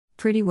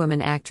Pretty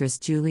Woman actress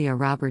Julia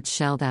Roberts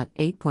shelled out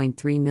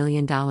 $8.3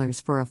 million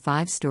for a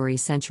 5-story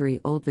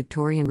century-old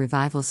Victorian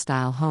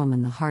revival-style home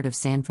in the heart of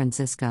San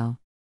Francisco.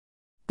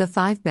 The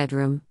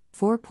 5-bedroom,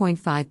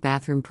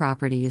 4.5-bathroom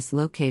property is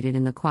located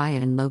in the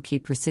quiet and low-key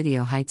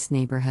Presidio Heights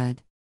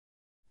neighborhood.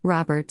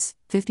 Roberts,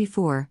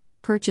 54,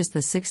 purchased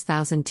the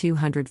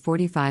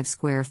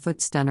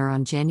 6,245-square-foot stunner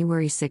on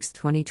January 6,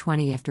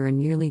 2020 after a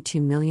nearly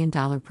 $2 million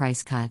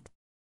price cut.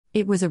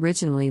 It was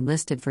originally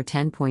listed for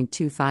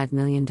 $10.25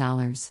 million.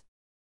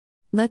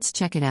 Let's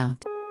check it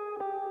out.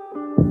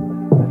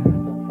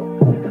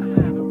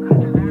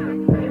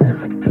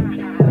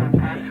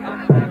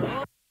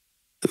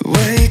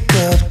 Wake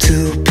up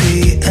 2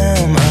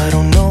 p.m. I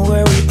don't know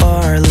where we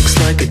are. Looks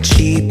like a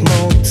cheap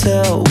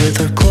motel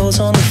with our clothes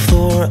on the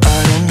floor.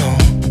 I don't know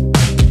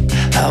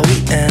how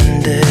we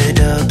ended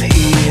up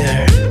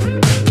here.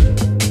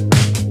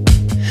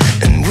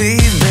 And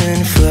we've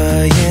been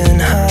flying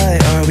high.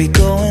 Are we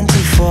going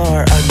too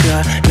far? I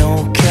got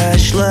no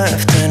cash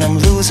left and I'm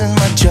losing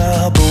my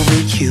job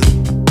over you.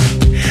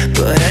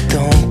 But I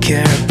don't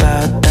care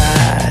about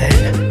that.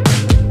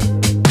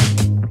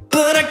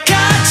 But I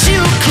got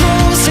you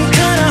close and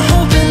kinda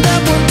hoping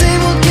that one day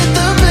we'll get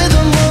the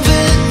rhythm of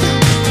it.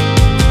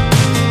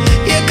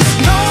 Yeah, 'cause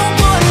no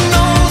one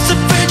knows if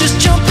we're just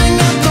jumping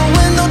out the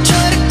window,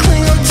 try to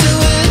cling on to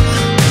it.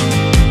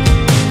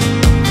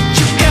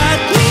 You got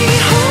me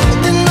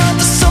holding on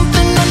to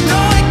something I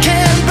know it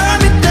can burn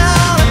me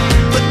down,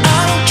 but I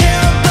don't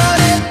care about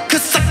it,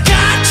 'cause I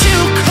got you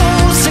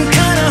close and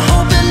kinda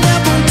hoping that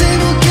one day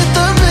we'll get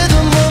the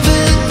rhythm of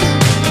it.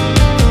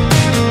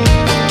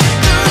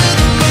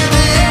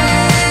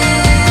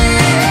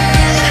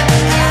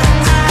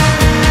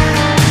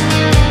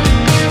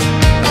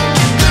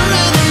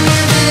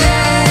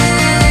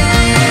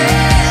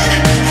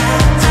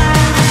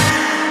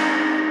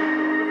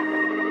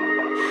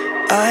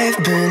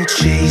 I've been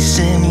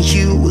chasing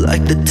you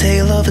like the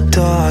tail of a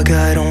dog.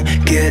 I don't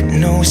get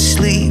no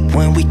sleep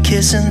when we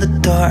kiss in the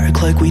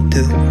dark like we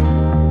do.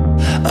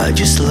 I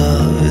just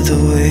love the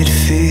way it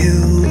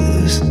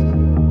feels.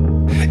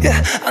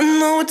 Yeah, I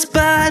know it's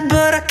bad,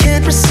 but I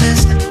can't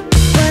resist.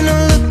 When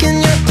I look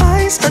in your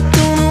eyes, I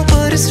don't know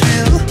what is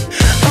real.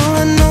 All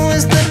I know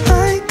is that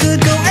I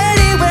could go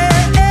anywhere,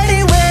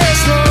 anywhere,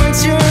 as long as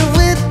you're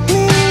with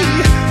me.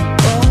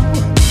 Oh,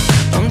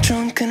 I'm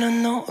drunk and I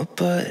know it,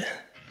 but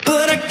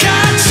I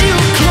got you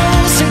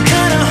close and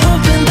kinda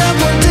hoping that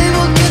one day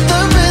we'll get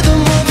the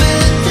rhythm of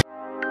it.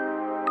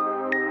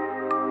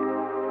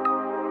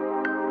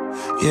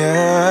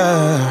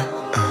 Yeah,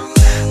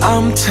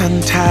 I'm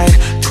tongue-tied,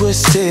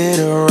 twisted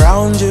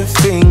around your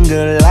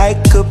finger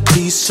like a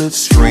piece of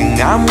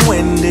string. I'm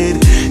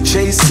winded,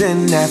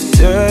 chasing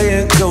after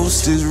your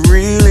ghost is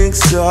real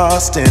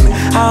exhausting.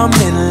 I'm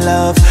in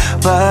love,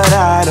 but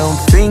I don't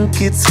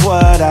think it's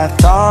what I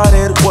thought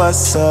it was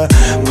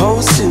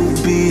supposed to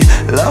be.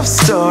 Love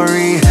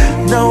story,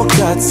 no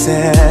guts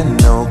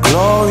and no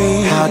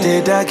glory. How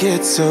did I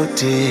get so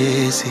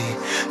dizzy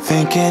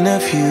thinking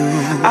of you?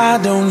 I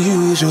don't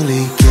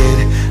usually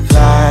get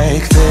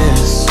like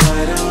this.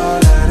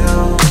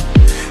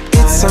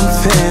 It's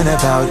something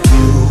about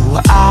you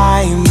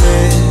I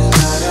miss.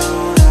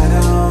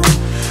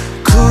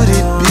 Could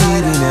it be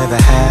we never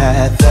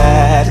had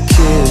that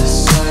kiss?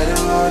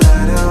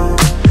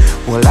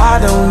 Well, I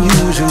don't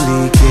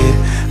usually get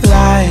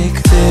like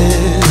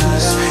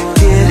this.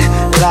 Get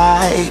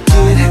like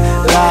this.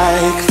 Get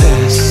like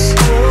this.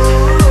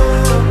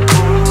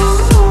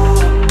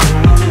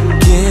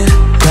 Get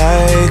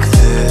like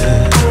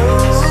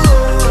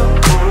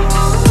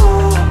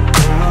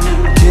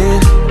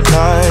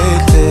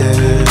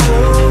this.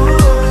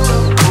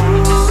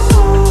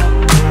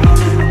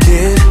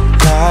 Get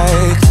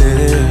like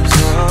this.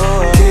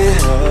 Get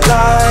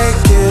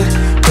like it,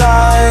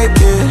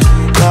 like it,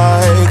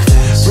 like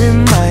this.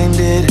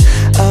 Reminded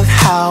of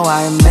how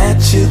I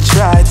met you,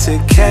 tried to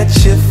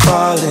catch you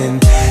falling.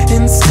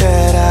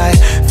 Instead I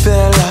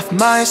fell off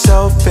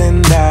myself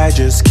and I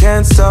just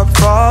can't stop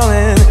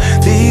falling.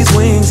 These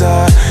wings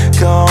are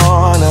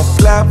gonna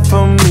flap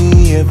for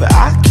me if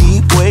I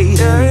keep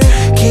waiting.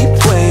 Keep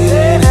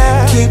waiting,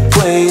 keep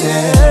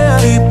waiting,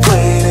 keep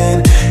waiting,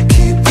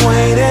 keep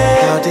waiting.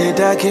 How did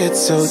I get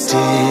so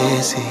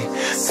dizzy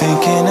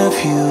thinking of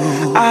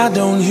you? I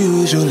don't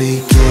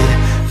usually get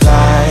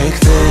like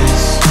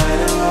this.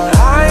 I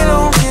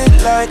don't get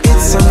like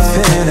it's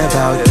something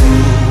about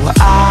you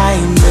I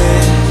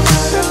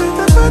miss.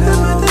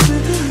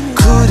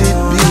 Could it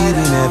be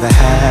we never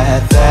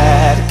had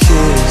that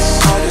kiss?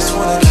 I just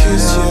wanna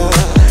kiss you.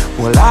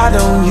 Well, I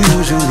don't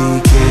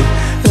usually get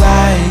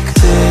like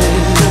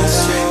this.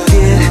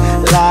 Get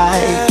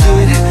like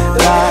this.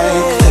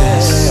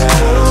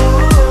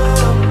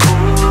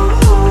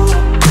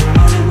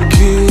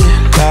 Get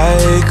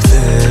like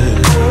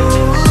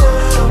this.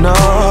 No,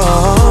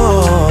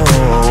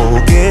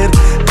 get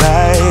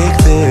like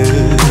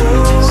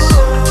this.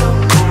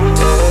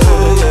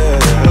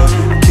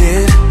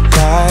 Get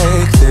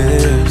like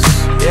this.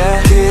 Yeah,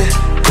 get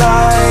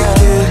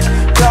like it,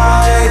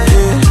 like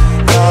it,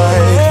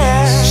 like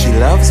this. She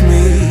loves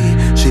me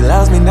She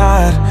loves me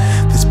not.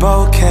 This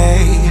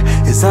bouquet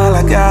is all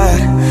I got.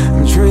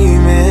 I'm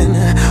dreaming,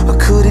 or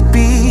could it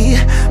be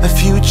a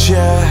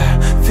future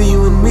for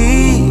you and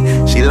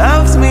me? She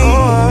loves me,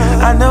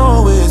 I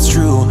know it's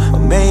true. Or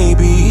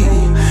maybe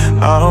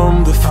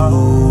I'm the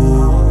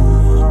fool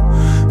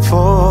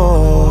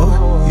for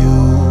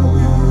you.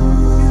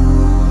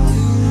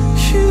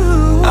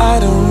 I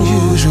don't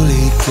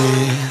usually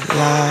get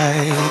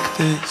like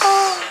this.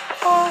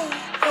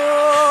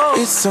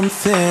 It's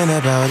something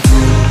about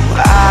you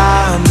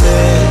I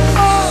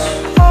miss.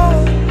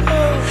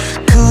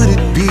 Could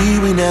it be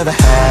we never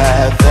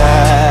had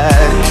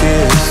that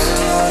kiss?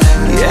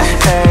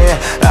 Yeah,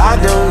 I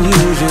don't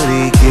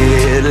usually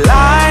get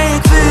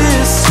like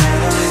this.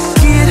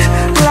 Get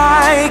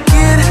like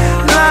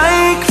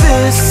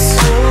this.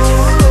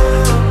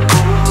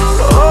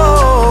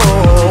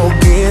 Oh,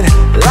 get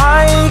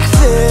like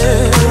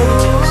this.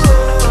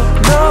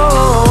 No,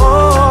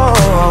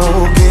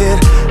 get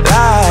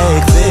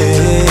like this.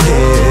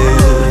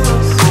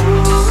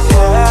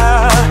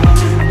 Yeah,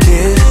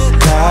 get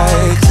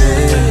like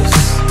this.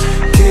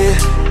 Get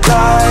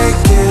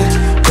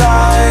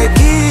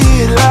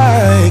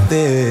like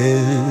this.